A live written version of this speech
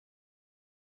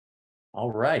All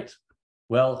right.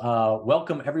 Well,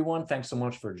 welcome everyone. Thanks so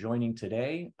much for joining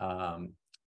today.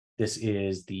 This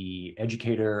is the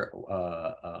educator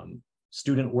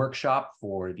student workshop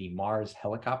for the Mars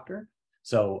helicopter.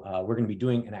 So we're going to be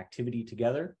doing an activity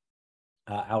together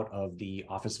out of the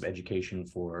Office of Education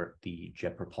for the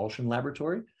Jet Propulsion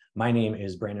Laboratory. My name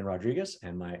is Brandon Rodriguez,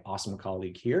 and my awesome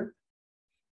colleague here.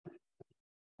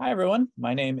 Hi, everyone.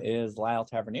 My name is Lyle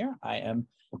Tavernier. I am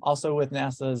also with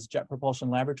NASA's Jet Propulsion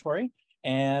Laboratory.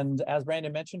 And as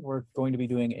Brandon mentioned, we're going to be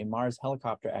doing a Mars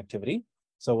helicopter activity.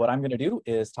 So what I'm going to do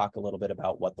is talk a little bit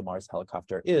about what the Mars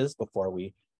helicopter is before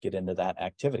we get into that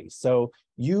activity. So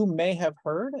you may have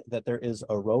heard that there is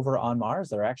a rover on Mars.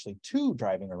 There are actually two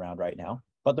driving around right now,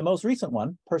 but the most recent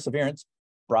one, Perseverance,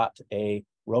 brought a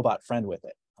robot friend with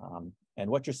it. And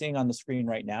what you're seeing on the screen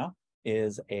right now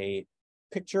is a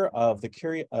picture of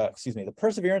the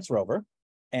Perseverance rover.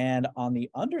 And on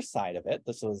the underside of it,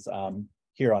 this was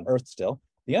here on Earth still,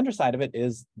 the underside of it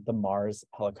is the Mars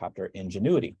helicopter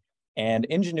Ingenuity. And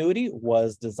Ingenuity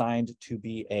was designed to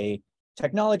be a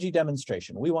technology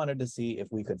demonstration. We wanted to see if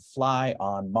we could fly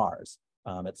on Mars.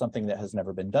 It's something that has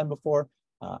never been done before,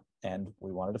 and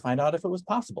we wanted to find out if it was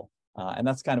possible. And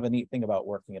that's kind of a neat thing about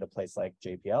working at a place like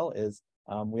JPL is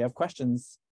we have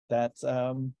questions that,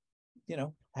 can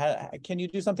you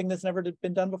do something that's never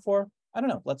been done before? I don't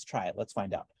know. Let's try it. Let's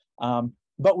find out.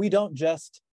 But we don't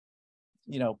just,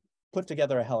 put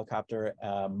together a helicopter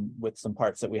with some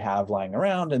parts that we have lying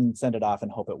around and send it off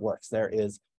and hope it works. There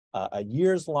is a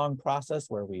years-long process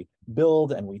where we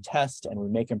build and we test and we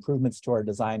make improvements to our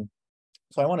design.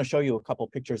 So I want to show you a couple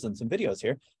pictures and some videos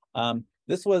here.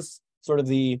 This was sort of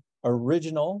the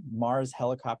original Mars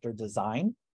helicopter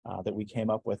design that we came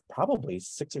up with probably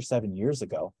 6 or 7 years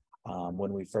ago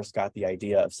when we first got the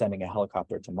idea of sending a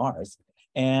helicopter to Mars.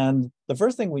 And the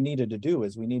first thing we needed to do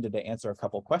is we needed to answer a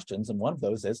couple questions. And one of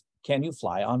those is, can you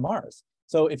fly on Mars?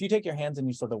 So if you take your hands and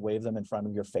you sort of wave them in front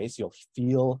of your face, you'll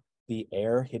feel the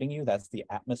air hitting you. That's the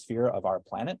atmosphere of our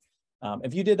planet.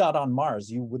 If you did that on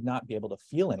Mars, you would not be able to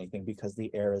feel anything because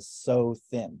the air is so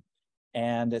thin.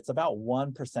 And it's about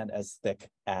 1% as thick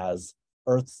as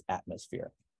Earth's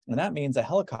atmosphere. And that means a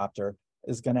helicopter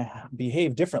is going to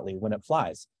behave differently when it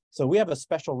flies. So we have a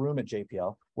special room at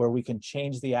JPL where we can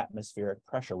change the atmospheric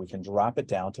pressure. We can drop it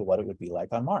down to what it would be like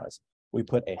on Mars. We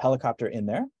put a helicopter in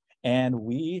there, and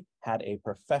we had a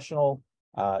professional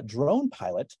drone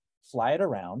pilot fly it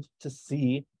around to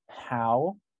see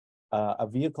how a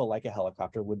vehicle like a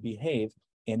helicopter would behave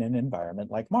in an environment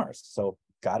like Mars. So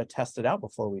got to test it out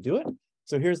before we do it.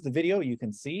 So here's the video you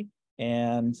can see.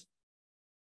 And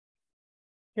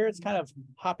here it's kind of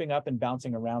hopping up and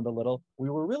bouncing around a little. We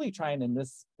were really trying in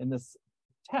this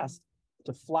test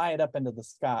to fly it up into the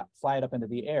sky, fly it up into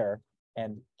the air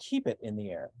and keep it in the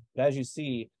air. But as you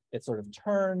see, it sort of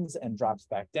turns and drops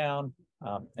back down.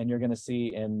 And you're going to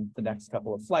see in the next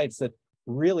couple of flights that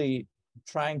really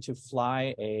trying to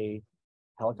fly a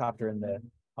helicopter in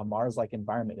a Mars-like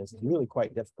environment is really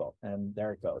quite difficult. And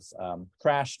there it goes,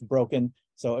 crashed, broken.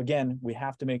 So again, we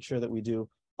have to make sure that we do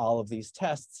all of these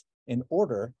tests in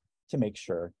order to make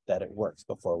sure that it works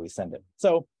before we send it.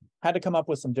 So had to come up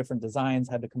with some different designs,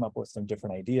 had to come up with some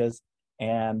different ideas.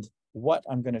 And what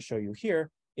I'm going to show you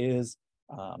here is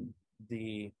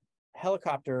the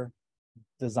helicopter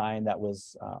design that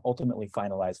was ultimately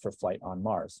finalized for flight on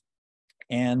Mars.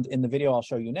 And in the video I'll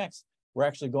show you next, we're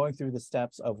actually going through the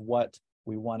steps of what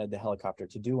we wanted the helicopter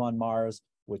to do on Mars,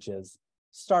 which is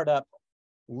start up,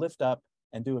 lift up,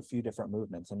 and do a few different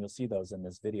movements. And you'll see those in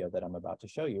this video that I'm about to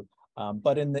show you.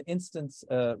 But in the instance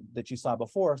that you saw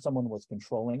before, someone was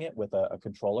controlling it with a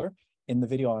controller. In the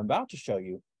video I'm about to show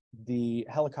you, the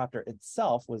helicopter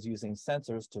itself was using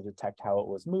sensors to detect how it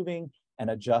was moving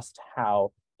and adjust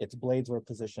how its blades were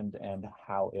positioned and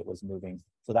how it was moving.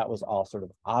 So that was all sort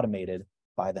of automated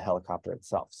by the helicopter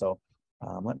itself. So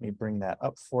let me bring that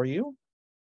up for you.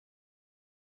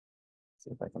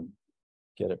 See if I can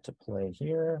get it to play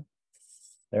here.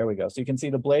 There we go. So you can see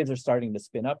the blades are starting to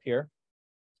spin up here.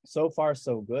 So far,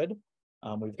 so good.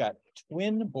 We've got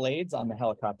twin blades on the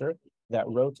helicopter that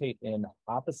rotate in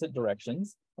opposite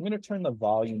directions. I'm going to turn the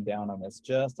volume down on this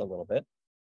just a little bit.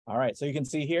 All right, so you can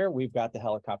see here, we've got the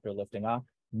helicopter lifting off,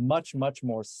 much, much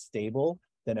more stable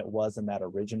than it was in that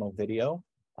original video.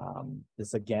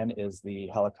 This again is the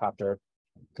helicopter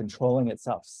controlling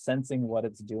itself, sensing what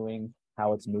it's doing,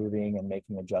 how it's moving, and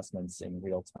making adjustments in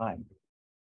real time.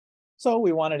 So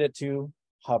we wanted it to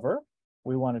hover,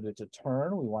 we wanted it to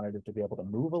turn, we wanted it to be able to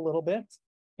move a little bit,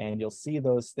 and you'll see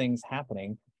those things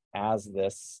happening as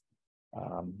this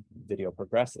video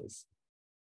progresses.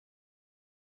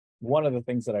 One of the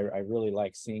things that I really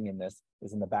like seeing in this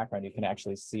is in the background, you can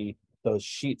actually see those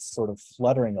sheets sort of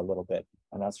fluttering a little bit.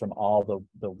 And that's from all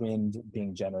the wind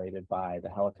being generated by the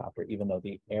helicopter, even though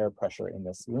the air pressure in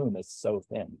this room is so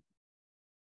thin.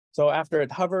 So after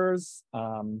it hovers,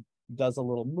 does a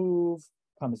little move,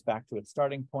 comes back to its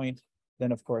starting point,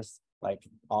 then of course, like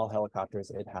all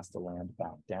helicopters, it has to land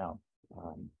back down.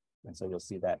 And so you'll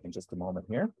see that in just a moment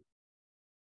here.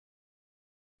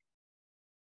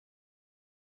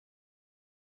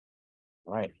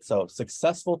 All right, so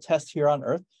successful test here on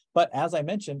Earth. But as I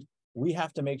mentioned, we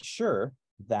have to make sure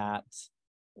that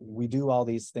we do all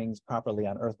these things properly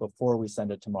on Earth before we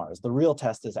send it to Mars. The real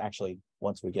test is actually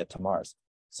once we get to Mars.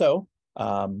 So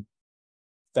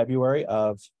February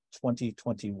of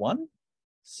 2021,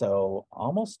 so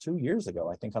almost 2 years ago,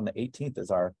 I think on the 18th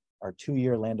is our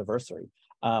 2-year landiversary.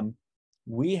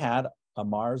 We had a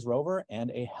Mars rover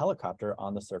and a helicopter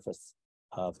on the surface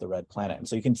of the red planet. And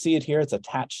so you can see it here, it's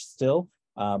attached still.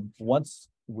 Once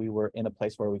we were in a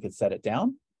place where we could set it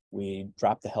down, we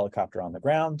dropped the helicopter on the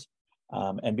ground.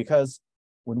 And because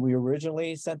when we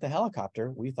originally sent the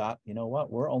helicopter, we thought, you know what,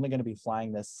 we're only going to be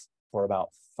flying this for about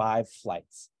 5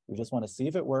 flights. We just want to see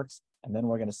if it works, and then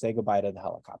we're going to say goodbye to the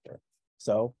helicopter.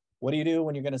 So what do you do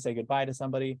when you're going to say goodbye to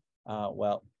somebody?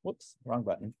 Well, whoops, wrong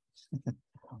button.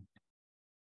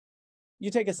 You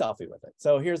take a selfie with it.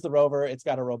 So here's the rover. It's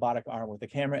got a robotic arm with a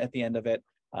camera at the end of it,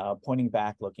 pointing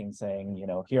back, looking, saying, you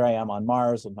know, here I am on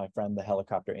Mars with my friend, the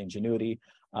helicopter Ingenuity.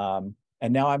 And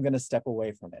now I'm going to step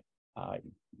away from it.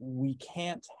 We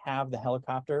can't have the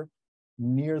helicopter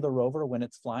near the rover when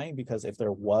it's flying, because if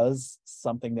there was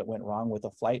something that went wrong with a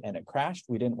flight and it crashed,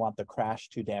 we didn't want the crash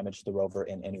to damage the rover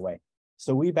in any way.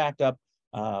 So we backed up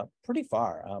pretty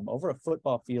far, over a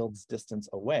football field's distance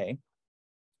away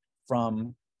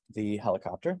from the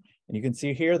helicopter. And you can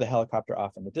see here the helicopter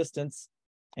off in the distance.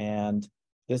 And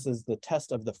this is the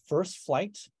test of the first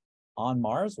flight on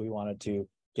Mars. We wanted to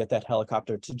get that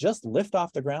helicopter to just lift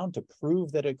off the ground to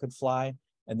prove that it could fly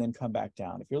and then come back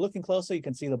down. If you're looking closely, you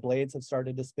can see the blades have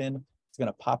started to spin. It's going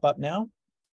to pop up now.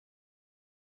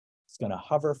 It's going to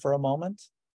hover for a moment.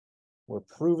 We're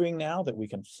proving now that we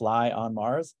can fly on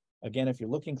Mars. Again, if you're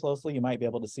looking closely, you might be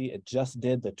able to see it just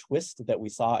did the twist that we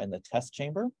saw in the test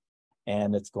chamber,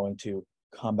 and it's going to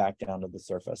come back down to the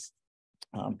surface.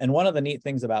 And one of the neat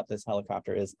things about this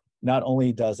helicopter is not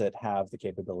only does it have the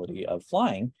capability of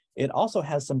flying, it also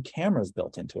has some cameras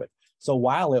built into it. So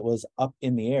while it was up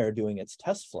in the air doing its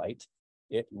test flight,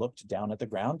 it looked down at the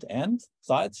ground and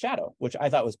saw its shadow, which I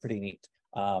thought was pretty neat.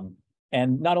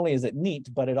 And not only is it neat,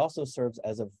 but it also serves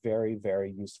as a very,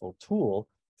 very useful tool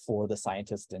for the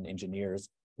scientists and engineers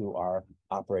who are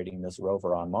operating this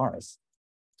rover on Mars.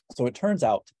 So it turns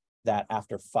out that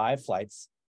after 5 flights,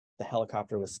 the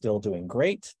helicopter was still doing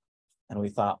great. And we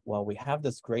thought, well, we have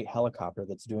this great helicopter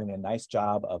that's doing a nice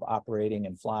job of operating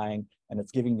and flying, and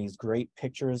it's giving these great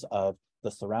pictures of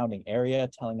the surrounding area,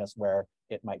 telling us where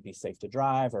it might be safe to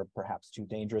drive or perhaps too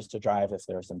dangerous to drive if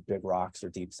there are some big rocks or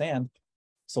deep sand.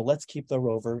 So let's keep the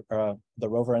rover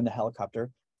and the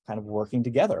helicopter kind of working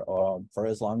together for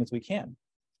as long as we can.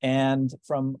 And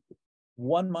from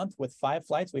 1 month with 5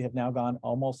 flights, we have now gone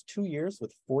almost 2 years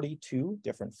with 42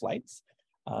 different flights.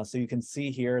 So you can see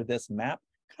here this map,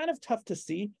 kind of tough to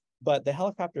see, but the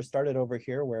helicopter started over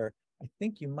here where I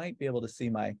think you might be able to see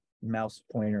my mouse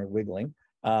pointer wiggling.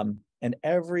 And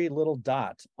every little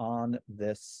dot on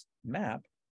this map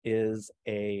is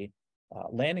a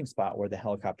landing spot where the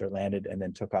helicopter landed and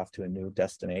then took off to a new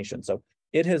destination. So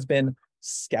it has been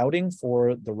scouting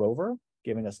for the rover,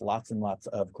 giving us lots and lots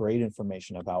of great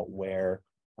information about where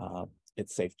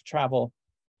it's safe to travel,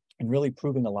 and really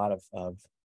proving a lot of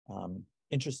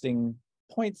interesting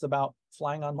points about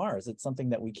flying on Mars. It's something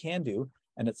that we can do,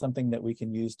 and it's something that we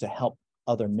can use to help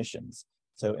other missions.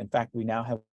 So in fact, we now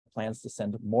have plans to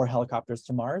send more helicopters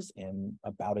to Mars in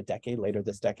about a decade, later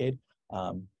this decade,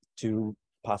 to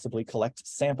possibly collect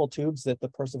sample tubes that the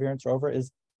Perseverance rover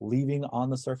is leaving on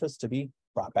the surface to be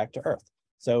brought back to Earth.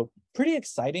 So pretty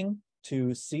exciting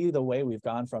to see the way we've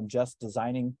gone from just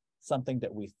designing something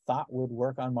that we thought would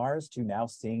work on Mars to now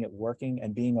seeing it working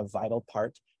and being a vital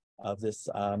part of this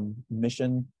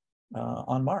mission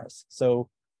on Mars. So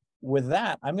with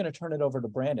that, I'm going to turn it over to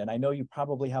Brandon. I know you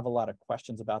probably have a lot of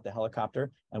questions about the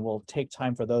helicopter, and we'll take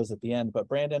time for those at the end. But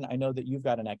Brandon, I know that you've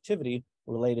got an activity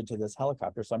related to this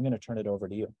helicopter, so I'm going to turn it over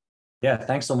to you. Yeah,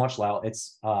 thanks so much, Lau.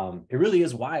 It's it really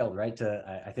is wild, right?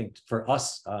 I think for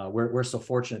us, we're so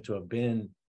fortunate to have been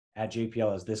at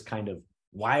JPL as this kind of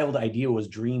wild idea was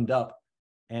dreamed up.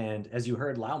 And as you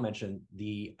heard Lau mention,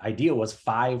 the idea was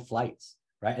 5 flights,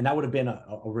 right? And that would have been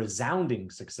a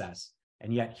resounding success.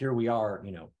 And yet here we are,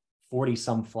 40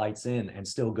 some flights in and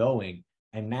still going.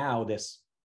 And now this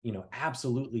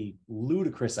absolutely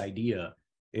ludicrous idea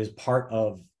is part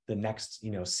of the next,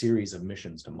 series of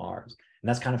missions to Mars. And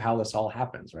that's kind of how this all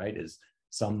happens, right? Is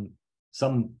some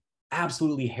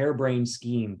absolutely harebrained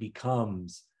scheme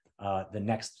becomes the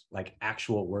next like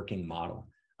actual working model.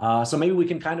 So maybe we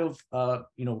can kind of,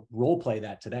 role play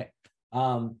that today.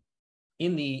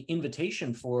 In the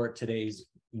invitation for today's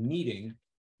meeting,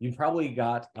 you probably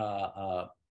got a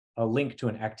link to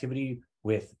an activity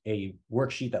with a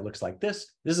worksheet that looks like this.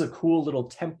 This is a cool little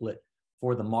template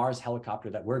for the Mars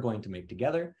helicopter that we're going to make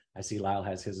together. I see Lyle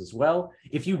has his as well.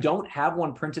 If you don't have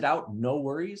one printed out, no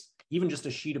worries. Even just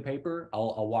a sheet of paper,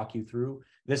 I'll walk you through.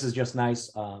 This is just nice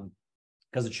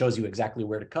because it shows you exactly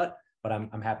where to cut, but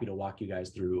I'm happy to walk you guys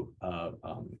through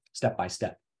step by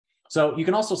step. So you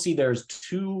can also see there's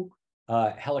two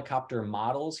helicopter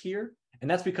models here. And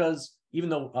that's because even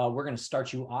though we're going to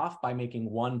start you off by making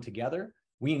one together,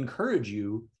 we encourage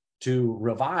you to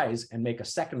revise and make a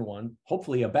second one,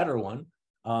 hopefully a better one,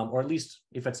 or at least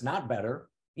if it's not better,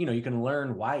 you can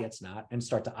learn why it's not and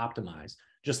start to optimize.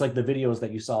 Just like the videos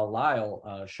that you saw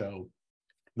Lyle show,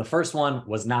 the first one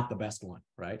was not the best one,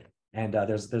 right? And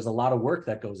there's a lot of work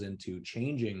that goes into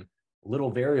changing little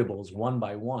variables one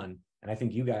by one. And I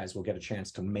think you guys will get a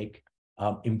chance to make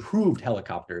improved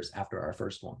helicopters after our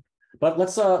first one. But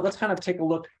let's kind of take a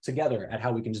look together at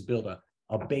how we can just build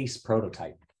a base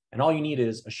prototype. And all you need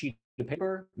is a sheet of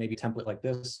paper, maybe a template like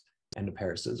this, and a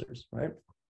pair of scissors, right?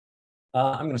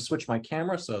 I'm going to switch my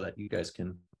camera so that you guys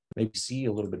can maybe see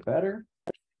a little bit better.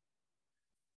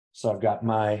 So I've got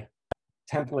my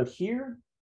template here.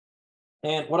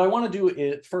 And what I want to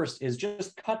do first is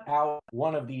just cut out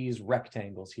one of these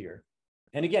rectangles here.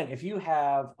 And again, if you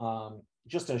have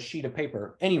just a sheet of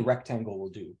paper, any rectangle will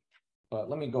do. But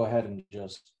let me go ahead and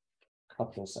just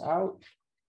cut this out.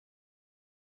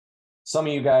 Some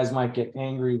of you guys might get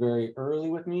angry very early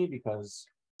with me because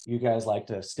you guys like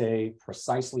to stay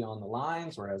precisely on the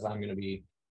lines, whereas I'm going to be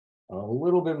a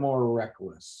little bit more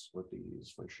reckless with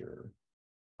these for sure.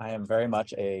 I am very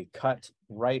much a cut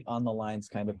right on the lines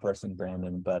kind of person,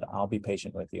 Brandon, but I'll be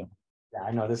patient with you. Yeah,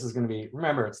 I know this is going to be,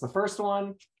 remember, it's the first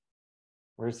one.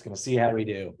 We're just going to see how we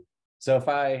do. So if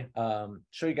I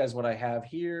show you guys what I have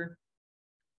here,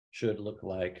 should look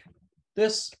like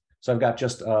this. So I've got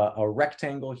just a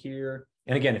rectangle here.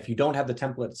 And again, if you don't have the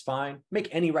template, it's fine. Make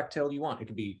any rectangle you want. It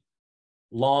could be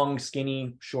long,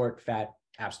 skinny, short, fat,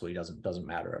 absolutely doesn't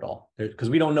matter at all, because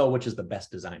we don't know which is the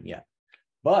best design yet.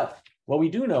 But what we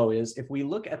do know is if we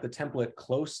look at the template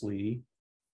closely,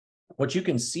 what you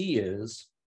can see is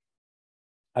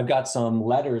I've got some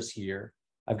letters here.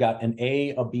 I've got an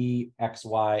A, a B, X,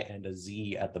 Y, and a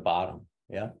Z at the bottom.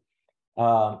 Yeah.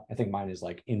 I think mine is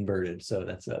like inverted. So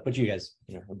that's, but you guys,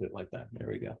 a bit like that. There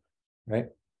we go. Right.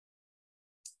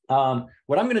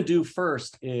 What I'm going to do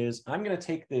first is I'm going to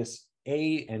take this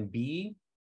A and B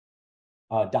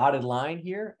dotted line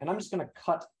here, and I'm just going to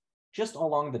cut just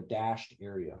along the dashed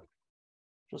area,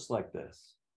 just like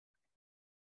this.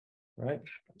 Right.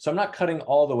 So I'm not cutting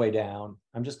all the way down.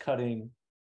 I'm just cutting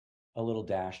a little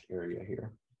dashed area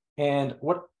here. And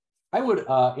what I would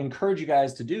encourage you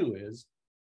guys to do is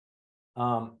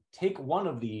take one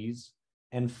of these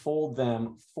and fold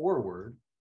them forward,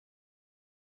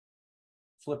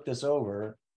 flip this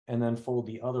over, and then fold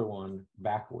the other one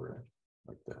backward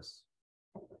like this.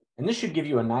 And this should give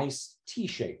you a nice T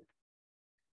shape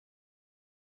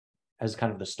as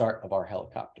kind of the start of our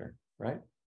helicopter, right?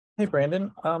 Hey,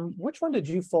 Brandon, which one did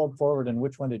you fold forward and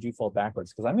which one did you fold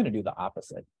backwards? Because I'm going to do the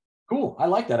opposite. Cool. I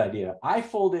like that idea. I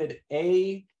folded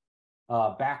A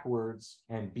backwards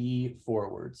and B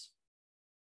forwards.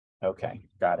 Okay,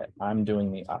 got it. I'm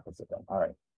doing the opposite then. All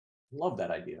right. Love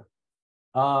that idea.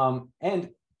 And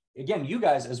again, you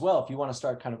guys as well, if you want to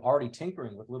start kind of already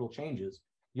tinkering with little changes,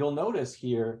 you'll notice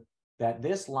here that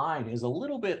this line is a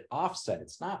little bit offset.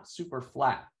 It's not super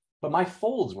flat, but my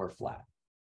folds were flat.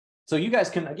 So you guys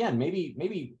can, again,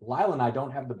 maybe Lyle and I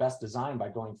don't have the best design by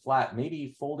going flat.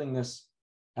 Maybe folding this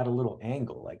at a little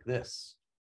angle like this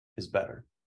is better.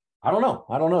 I don't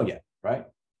know yet, right?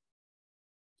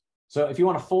 So if you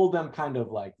want to fold them kind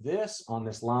of like this on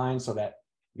this line so that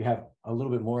you have a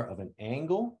little bit more of an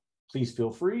angle, please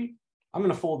feel free. I'm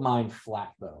going to fold mine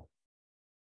flat though,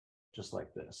 just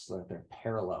like this, so that they're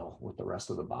parallel with the rest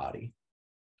of the body.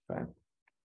 Okay.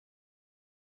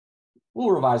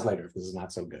 We'll revise later if this is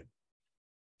not so good.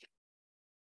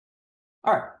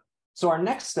 All right. So our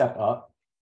next step up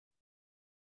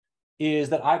is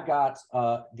that I've got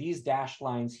these dashed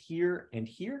lines here and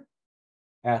here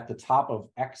at the top of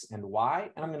X and Y,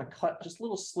 and I'm going to cut just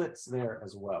little slits there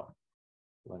as well,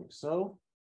 like so,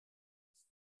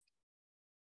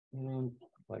 and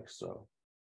like so.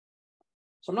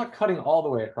 So I'm not cutting all the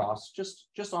way across,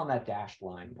 just on that dashed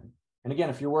line. And again,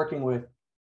 if you're working with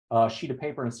a sheet of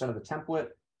paper instead of a template,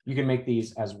 you can make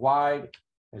these as wide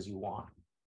as you want.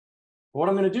 But what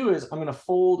I'm going to do is I'm going to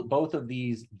fold both of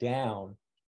these down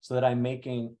so that I'm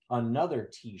making another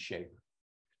T shape.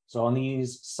 So on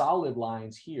these solid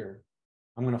lines here,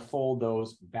 I'm going to fold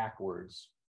those backwards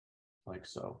like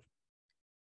so.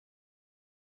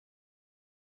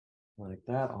 Like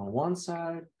that on one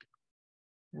side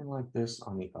and like this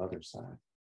on the other side.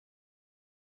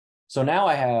 So now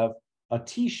I have a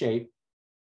T shape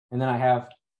and then I have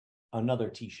another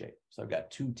T shape. So I've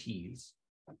got two T's.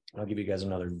 I'll give you guys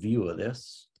another view of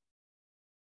this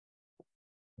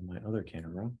on my other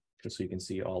camera, just so you can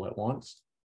see all at once.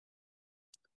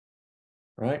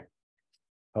 Right?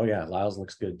 Oh yeah, Lyle's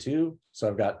looks good too. So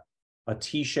I've got a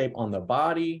T shape on the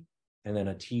body and then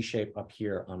a T shape up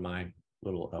here on my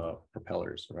little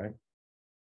propellers, right?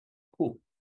 Cool.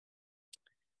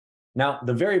 Now,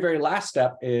 the very, very last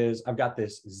step is I've got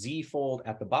this Z fold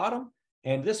at the bottom,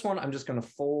 and this one I'm just going to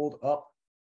fold up.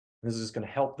 This is going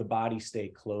to help the body stay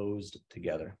closed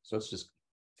together. So it's just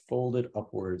folded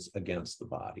upwards against the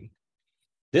body.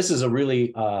 This is a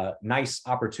really nice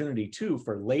opportunity too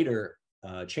for later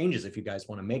changes if you guys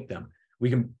want to make them. We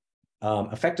can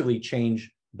effectively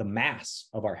change the mass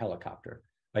of our helicopter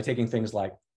by taking things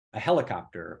like a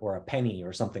helicopter or a penny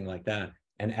or something like that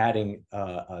and adding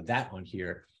that on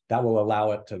here. That will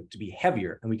allow it to be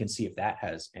heavier, and we can see if that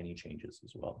has any changes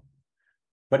as well.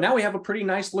 But now we have a pretty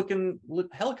nice looking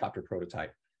helicopter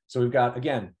prototype. So we've got,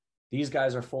 again, these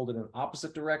guys are folded in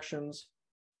opposite directions.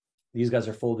 These guys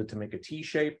are folded to make a T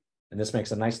shape, and this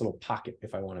makes a nice little pocket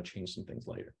if I want to change some things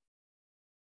later.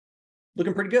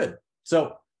 Looking pretty good.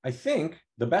 So I think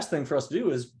the best thing for us to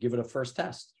do is give it a first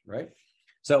test, right?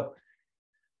 So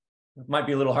it might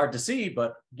be a little hard to see,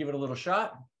 but give it a little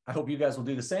shot. I hope you guys will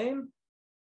do the same.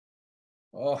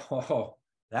 Oh,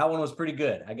 that one was pretty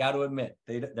good. I got to admit,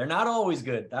 they're not always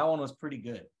good. That one was pretty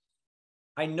good.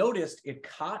 I noticed it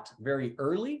caught very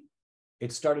early.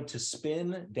 It started to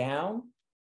spin down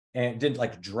and didn't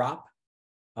like drop.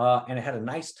 And it had a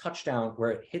nice touchdown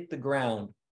where it hit the ground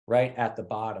right at the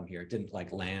bottom here. It didn't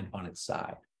like land on its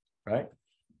side, right?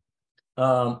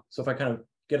 So if I kind of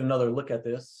get another look at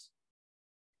this,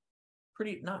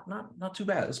 pretty, not too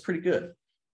bad. It's pretty good.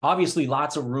 Obviously,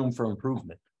 lots of room for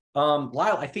improvement.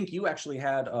 Lyle, I think you actually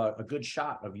had a good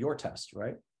shot of your test,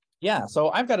 right? Yeah, so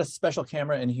I've got a special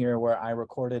camera in here where I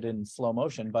recorded in slow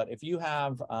motion, but if you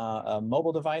have a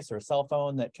mobile device or a cell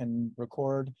phone that can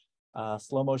record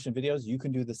slow motion videos, you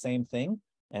can do the same thing.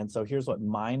 And so here's what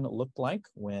mine looked like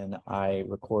when I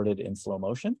recorded in slow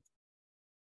motion.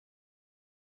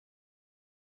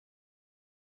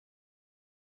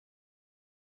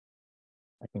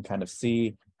 I can kind of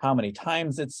see how many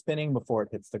times it's spinning before it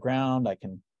hits the ground. I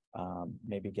can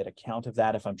maybe get a count of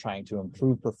that. If I'm trying to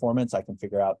improve performance, I can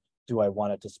figure out, do I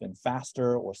want it to spin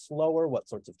faster or slower? What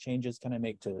sorts of changes can I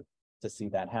make to see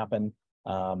that happen?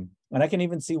 And I can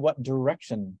even see what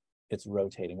direction it's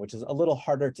rotating, which is a little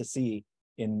harder to see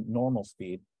in normal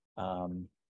speed. And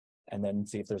then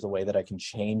see if there's a way that I can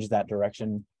change that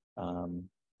direction.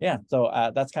 Yeah,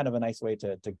 so that's kind of a nice way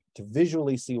to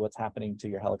visually see what's happening to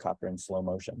your helicopter in slow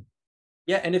motion.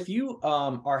 Yeah, and if you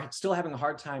are still having a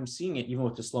hard time seeing it, even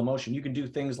with the slow motion, you can do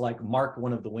things like mark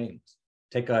one of the wings.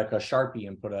 Take a Sharpie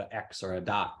and put an X or a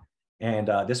dot, and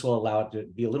this will allow it to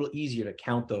be a little easier to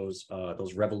count those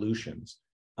revolutions.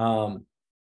 I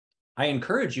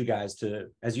encourage you guys to,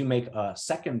 as you make a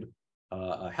second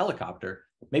helicopter,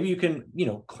 maybe you can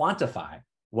quantify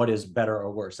what is better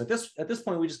or worse. At this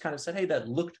point, we just kind of said, hey, that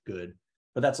looked good,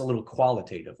 but that's a little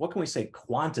qualitative. What can we say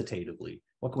quantitatively?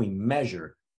 What can we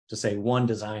measure to say one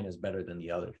design is better than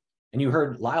the other? And you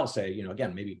heard Lyle say,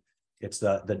 again, maybe it's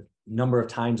the number of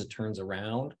times it turns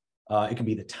around. It can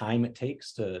be the time it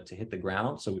takes to hit the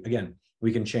ground. So again,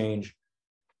 we can change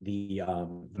the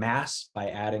mass by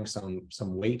adding some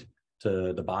weight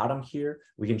to the bottom here.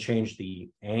 We can change the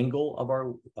angle of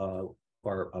our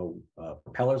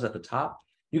propellers at the top.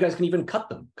 You guys can even cut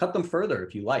them further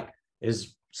if you like.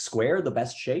 Is square the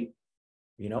best shape?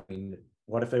 I mean,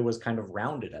 what if it was kind of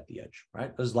rounded at the edge,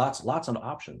 right? There's lots of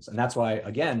options. And that's why,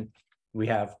 again, we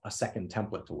have a second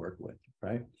template to work with,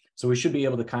 right? So we should be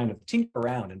able to kind of tinker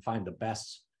around and find the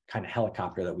best kind of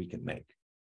helicopter that we can make.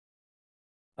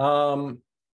 I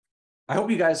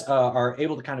hope you guys are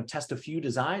able to kind of test a few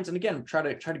designs, and again, try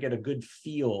to get a good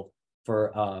feel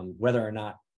for whether or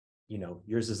not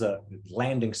yours is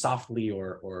landing softly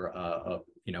or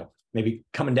maybe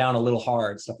coming down a little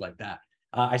hard, stuff like that.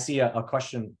 I see a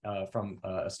question from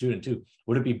a student too.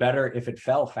 Would it be better if it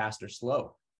fell fast or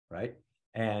slow, right?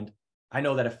 And I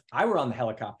know that if I were on the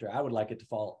helicopter, I would like it to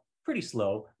fall pretty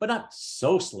slow, but not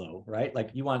so slow, right? Like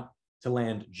you want to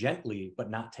land gently, but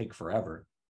not take forever.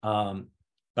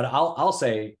 But I'll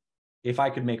say, if I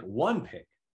could make one pick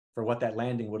for what that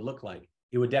landing would look like,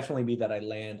 it would definitely be that I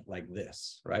land like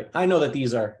this, right? I know that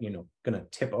these are, going to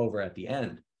tip over at the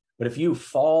end, but if you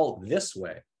fall this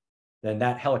way, then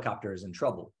that helicopter is in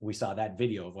trouble. We saw that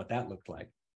video of what that looked like.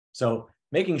 So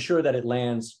making sure that it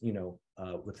lands,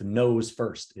 with the nose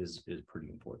first is pretty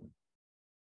important.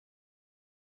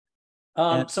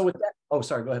 So with that, oh,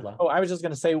 sorry, go ahead, Lau. Oh, I was just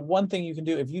going to say, one thing you can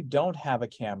do if you don't have a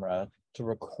camera to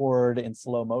record in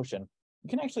slow motion, you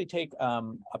can actually take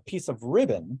a piece of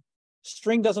ribbon.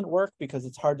 String doesn't work because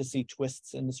it's hard to see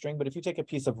twists in the string, but if you take a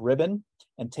piece of ribbon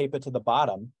and tape it to the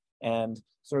bottom and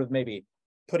sort of maybe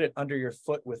put it under your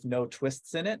foot with no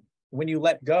twists in it, when you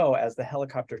let go, as the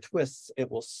helicopter twists,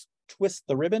 it will twist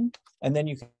the ribbon, and then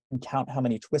you can count how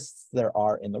many twists there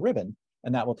are in the ribbon,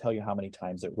 and that will tell you how many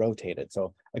times it rotated.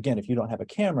 So again, if you don't have a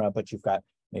camera, but you've got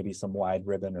maybe some wide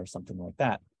ribbon or something like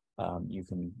that, you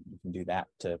can do that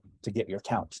to get your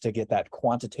count, to get that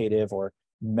quantitative or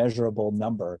measurable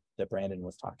number that Brandon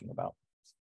was talking about.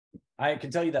 I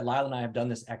can tell you that Lyle and I have done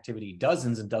this activity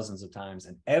dozens and dozens of times,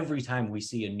 and every time we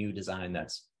see a new design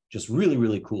that's just really,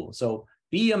 really cool. So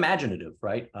be imaginative,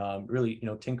 right? Really,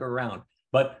 tinker around.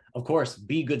 But of course,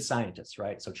 be good scientists,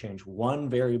 right? So change one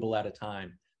variable at a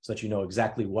time so that you know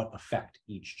exactly what effect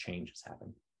each change has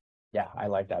happened. Yeah, I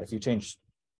like that. If you change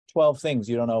 12 things,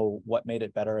 you don't know what made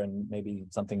it better, and maybe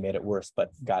something made it worse,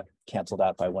 but got canceled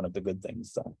out by one of the good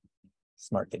things. So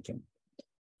smart thinking.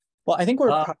 Well, I think we're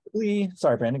probably,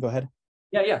 sorry, Brandon, go ahead.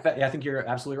 Yeah, I think you're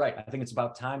absolutely right. I think it's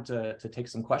about time to take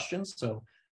some questions. So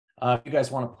if you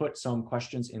guys want to put some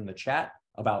questions in the chat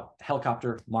about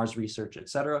helicopter, Mars research,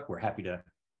 etc., we're happy to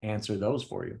answer those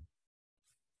for you.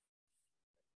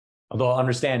 Although I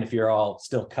understand if you're all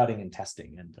still cutting and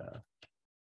testing. And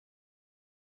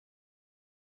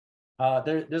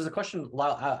there's a question,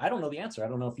 I don't know the answer. I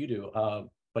don't know if you do,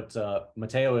 but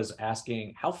Mateo is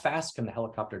asking, how fast can the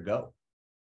helicopter go?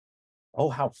 Oh,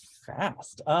 how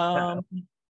fast? I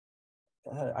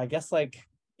guess like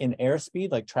in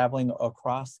airspeed, like traveling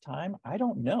across time. I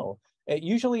don't know. It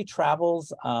usually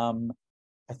travels, I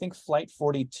think flight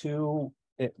 42,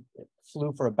 it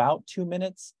flew for about 2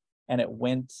 minutes, and it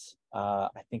went, I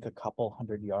think a couple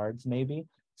hundred yards maybe.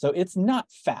 So it's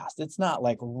not fast. It's not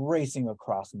like racing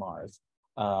across Mars.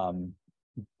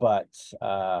 But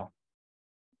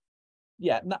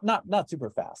yeah, not super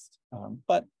fast.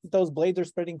 But those blades are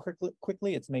spreading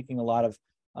quickly. It's making a lot of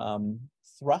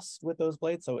thrust with those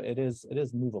blades, so it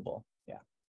is movable. Yeah.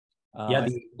 Yeah.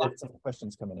 Lots of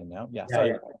questions coming in now. Yeah. Yeah,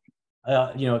 sorry.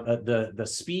 Yeah. The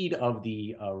speed of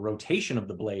the rotation of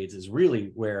the blades is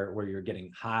really where you're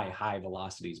getting high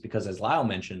velocities, because as Lyle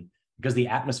mentioned, because the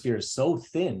atmosphere is so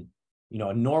thin,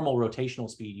 a normal rotational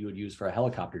speed you would use for a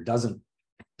helicopter doesn't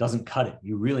cut it.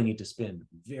 You really need to spin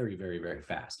very, very, very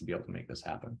fast to be able to make this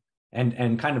happen.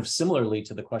 And kind of similarly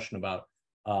to the question about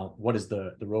what is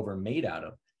the rover made out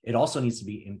of, it also needs to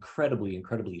be incredibly,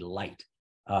 incredibly light.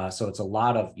 So it's a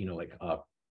lot of, like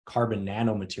carbon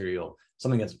nanomaterial,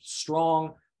 something that's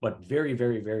strong, but very,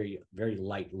 very, very, very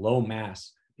light, low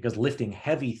mass, because lifting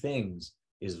heavy things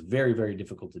is very, very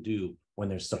difficult to do when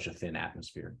there's such a thin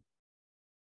atmosphere.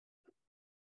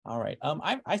 All right.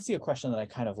 I see a question that I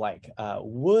kind of like.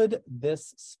 Would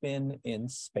this spin in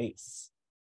space?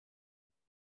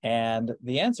 And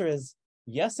the answer is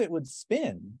yes, it would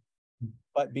spin,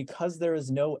 but because there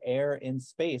is no air in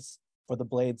space for the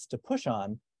blades to push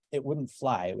on, it wouldn't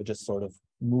fly. It would just sort of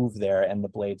move there, and the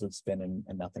blades would spin,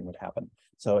 and nothing would happen.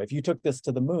 So if you took this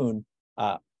to the moon,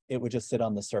 it would just sit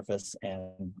on the surface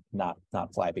and not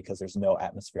fly, because there's no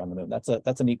atmosphere on the moon. That's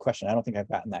a neat question. I don't think I've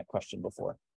gotten that question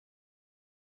before.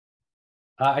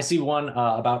 I see one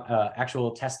about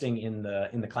actual testing in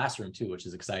the classroom too, which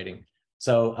is exciting.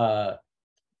 So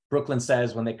Brooklyn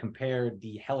says when they compared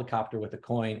the helicopter with a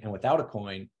coin and without a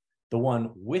coin, the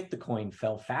one with the coin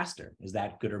fell faster. Is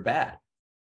that good or bad?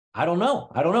 I don't know.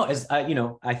 As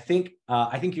I think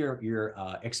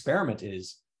your experiment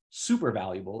is super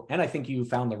valuable, and I think you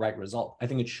found the right result. I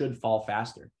think it should fall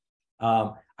faster.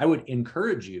 I would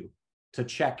encourage you to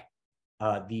check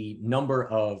the number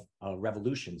of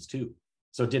revolutions too.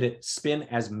 So did it spin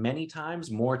as many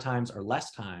times, more times, or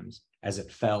less times as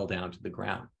it fell down to the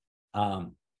ground?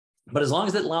 But as long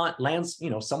as it lands,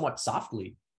 somewhat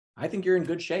softly, I think you're in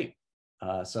good shape.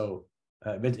 But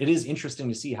it is interesting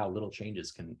to see how little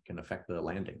changes can affect the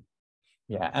landing.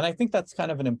 Yeah, and I think that's kind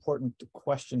of an important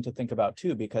question to think about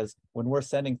too, because when we're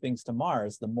sending things to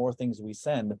Mars, the more things we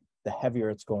send, the heavier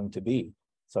it's going to be.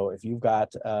 So if you've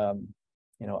got,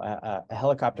 a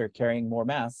helicopter carrying more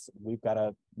mass, we've got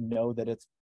to know that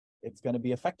it's going to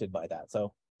be affected by that.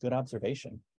 So good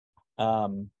observation.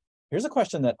 Here's a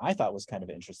question that I thought was kind of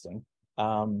interesting.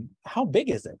 How big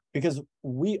is it? Because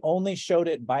we only showed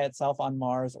it by itself on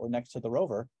Mars or next to the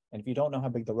rover. And if you don't know how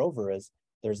big the rover is,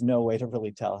 there's no way to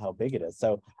really tell how big it is.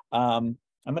 So I'm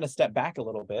going to step back a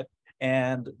little bit.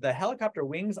 And the helicopter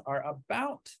wings are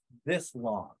about this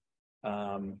long,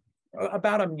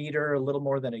 about a meter, a little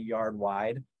more than a yard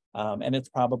wide. And it's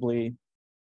probably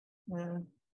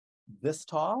this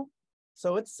tall.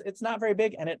 So it's not very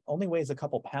big, and it only weighs a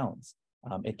couple pounds.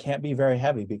 It can't be very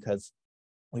heavy because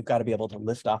we've got to be able to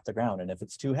lift off the ground. And if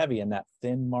it's too heavy in that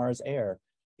thin Mars air,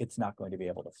 it's not going to be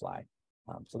able to fly.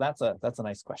 So that's a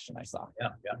nice question I saw.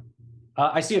 Yeah.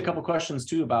 I see a couple questions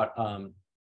too about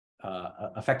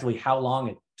effectively how long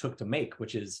it took to make,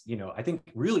 which is, I think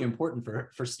really important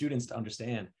for students to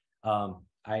understand.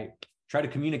 I try to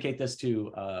communicate this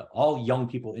to all young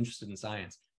people interested in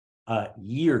science.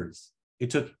 Years. It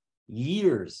took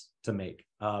years to make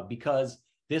because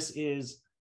this is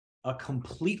a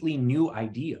completely new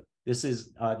idea. This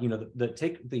is,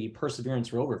 take the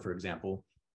Perseverance rover, for example.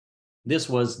 This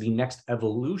was the next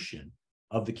evolution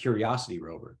of the Curiosity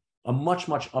rover, a much,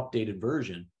 much updated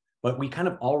version, but we kind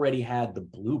of already had the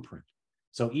blueprint.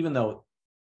 So even though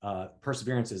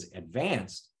Perseverance is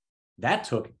advanced, that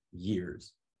took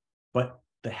years, but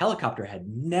the helicopter had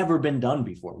never been done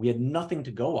before. We had nothing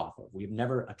to go off of. We've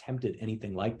never attempted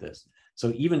anything like this.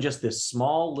 So even just this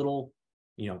small little,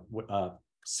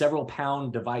 several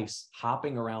pound device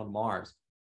hopping around Mars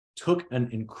took an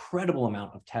incredible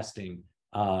amount of testing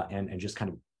and just kind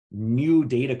of new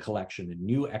data collection and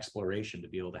new exploration to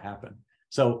be able to happen.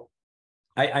 So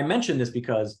I mention this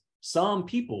because some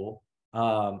people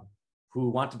who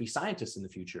want to be scientists in the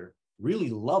future really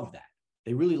love that.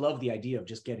 They really love the idea of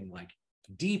just getting like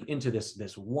deep into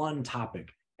this one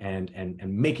topic and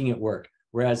making it work.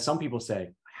 Whereas some people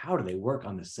say, how do they work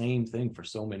on the same thing for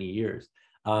so many years?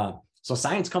 So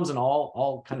science comes in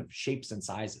all kind of shapes and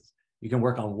sizes. You can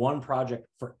work on one project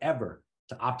forever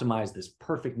to optimize this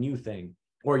perfect new thing,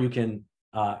 or you can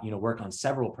work on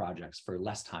several projects for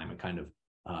less time and kind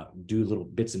of do little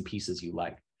bits and pieces you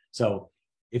like. So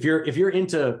if you're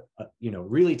into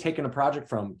really taking a project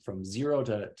from 0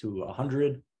 to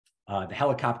 100, the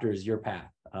helicopter is your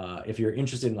path. If you're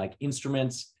interested in like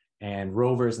instruments and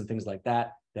rovers and things like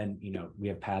that, then we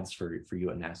have paths for you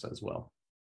at NASA as well.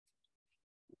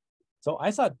 So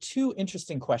I saw two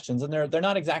interesting questions, and they're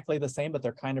not exactly the same, but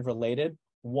they're kind of related.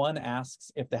 One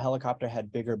asks, if the helicopter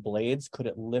had bigger blades, could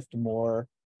it lift more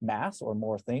mass or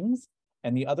more things?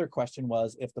 And the other question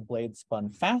was, if the blades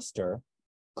spun faster,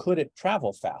 could it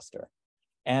travel faster?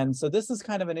 And so this is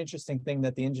kind of an interesting thing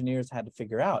that the engineers had to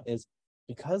figure out, is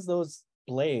because those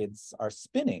blades are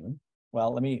spinning.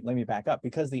 Well, let me back up.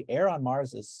 Because the air on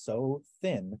Mars is so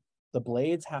thin, the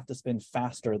blades have to spin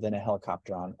faster than a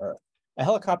helicopter on Earth. A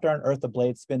helicopter on Earth, the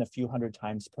blades spin a few hundred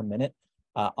times per minute.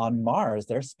 On Mars,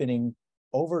 they're spinning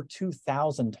over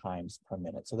 2,000 times per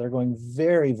minute. So they're going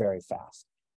very, very fast.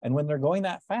 And when they're going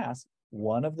that fast,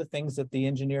 one of the things that the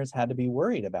engineers had to be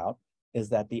worried about is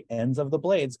that the ends of the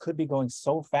blades could be going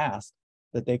so fast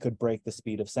that they could break the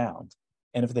speed of sound.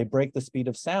 And if they break the speed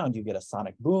of sound, you get a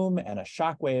sonic boom and a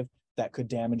shock wave that could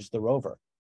damage the rover.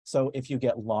 So if you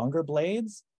get longer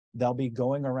blades, they'll be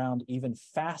going around even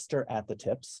faster at the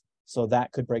tips. So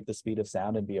that could break the speed of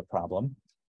sound and be a problem.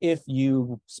 If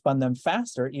you spun them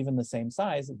faster, even the same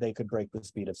size, they could break the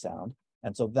speed of sound.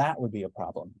 And so that would be a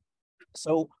problem.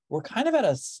 So we're kind of at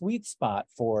a sweet spot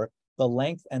for the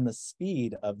length and the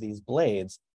speed of these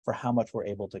blades for how much we're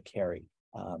able to carry.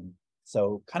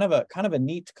 So kind of a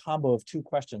neat combo of two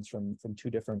questions from two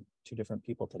different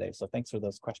people today. So thanks for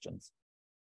those questions.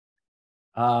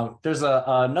 There's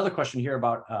another question here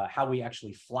about how we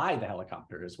actually fly the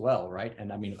helicopter as well, right?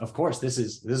 And I mean, of course, this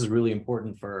is really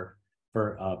important for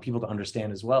people to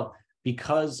understand as well,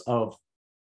 because of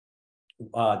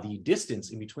the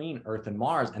distance in between Earth and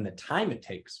Mars and the time it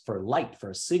takes for light, for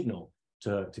a signal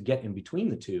to get in between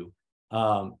the two.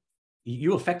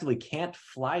 You effectively can't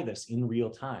fly this in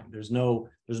real time. There's no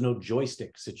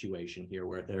joystick situation here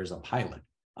where there's a pilot.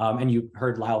 And you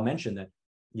heard Lyle mention that,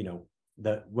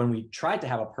 when we tried to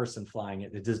have a person flying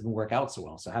it, it doesn't work out so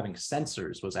well. So having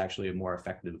sensors was actually a more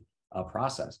effective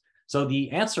process. So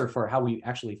the answer for how we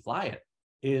actually fly it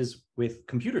is with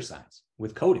computer science,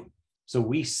 with coding. So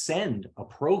we send a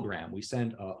program, we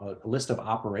send a list of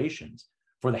operations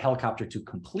for the helicopter to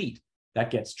complete that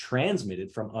gets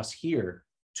transmitted from us here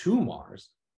to Mars.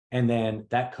 And then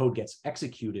that code gets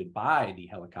executed by the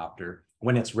helicopter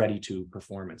when it's ready to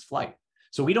perform its flight.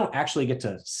 So we don't actually get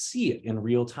to see it in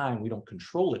real time. We don't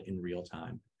control it in real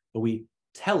time, but we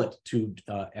tell it to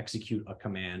execute a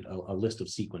command, a list of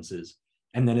sequences,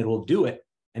 and then it will do it.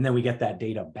 And then we get that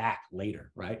data back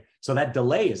later, right? So that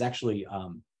delay is actually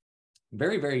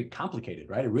very, very complicated,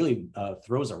 right? It really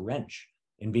throws a wrench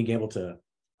in being able to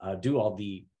do all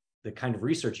the kind of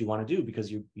research you want to do,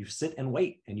 because you sit and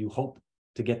wait and you hope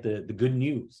to get the good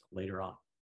news later on.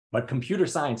 But computer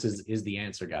science is the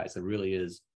answer, guys. It really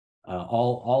is.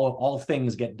 All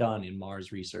things get done in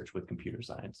Mars research with computer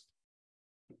science.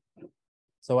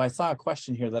 So I saw a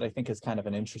question here that I think is kind of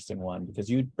an interesting one, because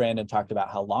you, Brandon, talked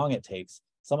about how long it takes.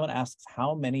 Someone asks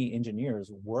how many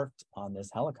engineers worked on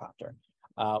this helicopter,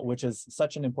 which is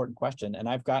such an important question. And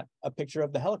I've got a picture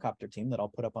of the helicopter team that I'll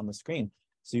put up on the screen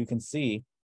so you can see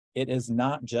it is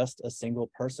not just a single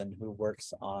person who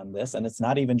works on this, and it's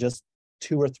not even just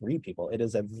 2 or 3 people. It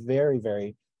is a very,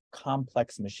 very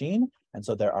complex machine. And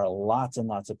so there are lots and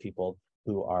lots of people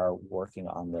who are working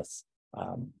on this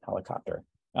helicopter.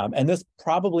 And this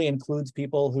probably includes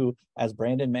people who, as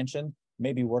Brandon mentioned,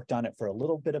 maybe worked on it for a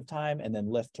little bit of time and then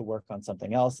left to work on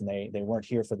something else, and they weren't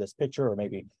here for this picture, or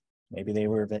maybe they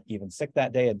were even sick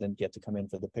that day and didn't get to come in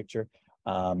for the picture.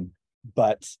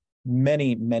 But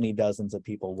many, many dozens of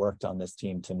people worked on this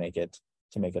team to make it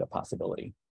a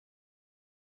possibility.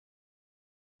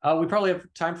 We probably have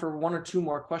time for 1 or 2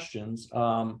 more questions.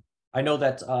 I know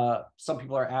that some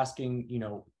people are asking,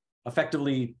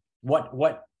 effectively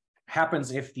what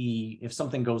happens if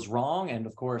something goes wrong, and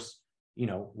of course,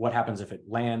 what happens if it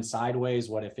lands sideways?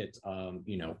 What if it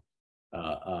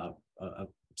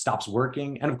stops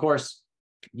working? And of course,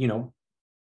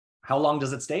 how long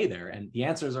does it stay there? And the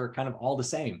answers are kind of all the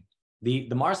same. The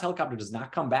Mars helicopter does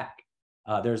not come back.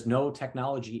 There's no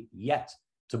technology yet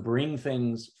to bring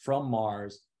things from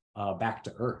Mars back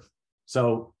to Earth.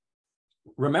 So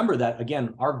remember that,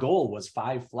 again, our goal was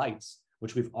 5 flights,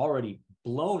 which we've already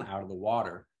blown out of the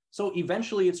water. So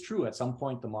eventually, it's true, at some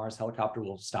point the Mars helicopter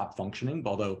will stop functioning,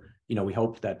 although we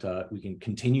hope that we can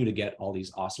continue to get all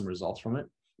these awesome results from it.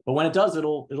 But when it does,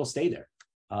 it'll stay there,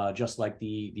 just like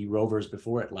the rovers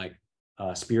before it, like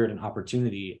Spirit and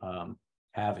Opportunity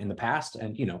have in the past.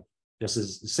 And this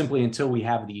is simply until we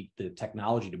have the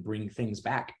technology to bring things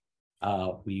back,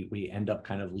 we end up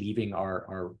kind of leaving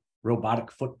our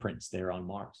robotic footprints there on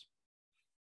Mars.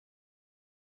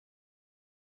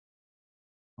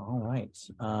 All right.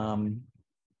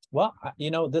 Well,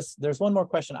 there's one more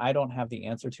question I don't have the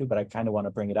answer to, but I kind of want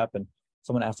to bring it up. And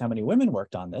someone asked how many women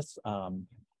worked on this.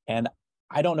 And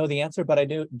I don't know the answer, but I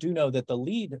do know that the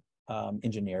lead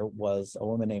engineer was a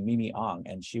woman named Mimi Ong,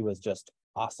 and she was just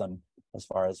awesome as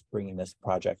far as bringing this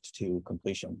project to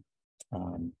completion.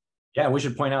 Yeah, we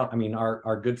should point out,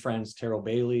 our good friends, Terrell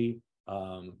Bailey,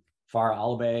 Farah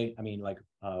Albe,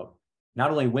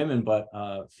 not only women, but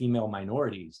female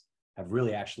minorities have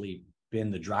really actually been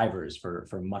the drivers for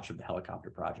much of the helicopter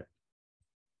project.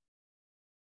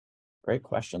 Great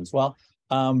questions. Well,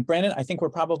 Brandon, I think we're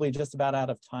probably just about out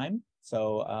of time.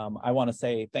 So I want to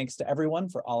say thanks to everyone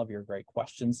for all of your great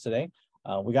questions today.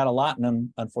 We got a lot, and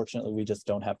unfortunately, we just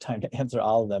don't have time to answer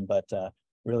all of them, but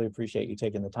really appreciate you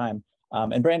taking the time.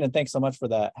 And Brandon, thanks so much for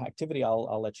the activity.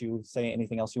 I'll let you say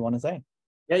anything else you want to say.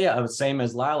 Yeah, same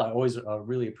as Lyle. I always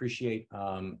really appreciate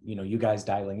you guys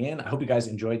dialing in. I hope you guys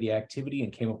enjoyed the activity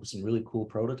and came up with some really cool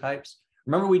prototypes.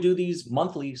 Remember, we do these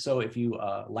monthly, so if you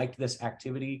liked this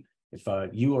activity, if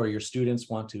you or your students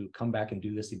want to come back and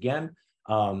do this again,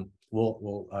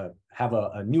 we'll have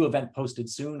a new event posted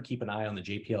soon. Keep an eye on the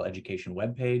JPL Education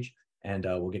webpage, and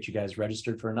we'll get you guys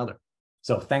registered for another.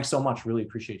 So thanks so much. Really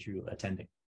appreciate you attending.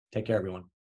 Take care, everyone.